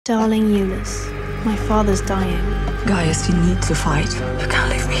Darling Eunice, my father's dying. Gaius, you need to fight. You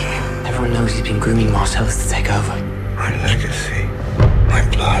can't leave me here. Everyone knows he's been grooming Marcellus to take over. My legacy, my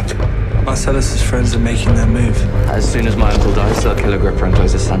blood. Marcellus's friends are making their move. As soon as my uncle dies, they'll kill Agrippa and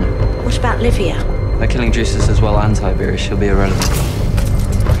close the Senate. What about Livia? They're killing Drusus as well and Tiberius. She'll be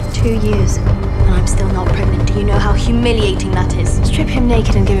irrelevant. 2 years, and I'm still not pregnant. Do you know how humiliating that is? Strip him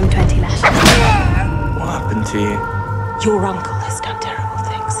naked and give him 20 lashes. What happened to you? Your uncle has done terrible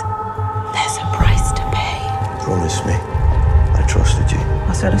things. There's a price to pay. Promise me. I trusted you.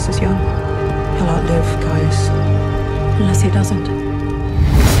 Marcellus is young. He'll outlive Gaius. Unless he doesn't.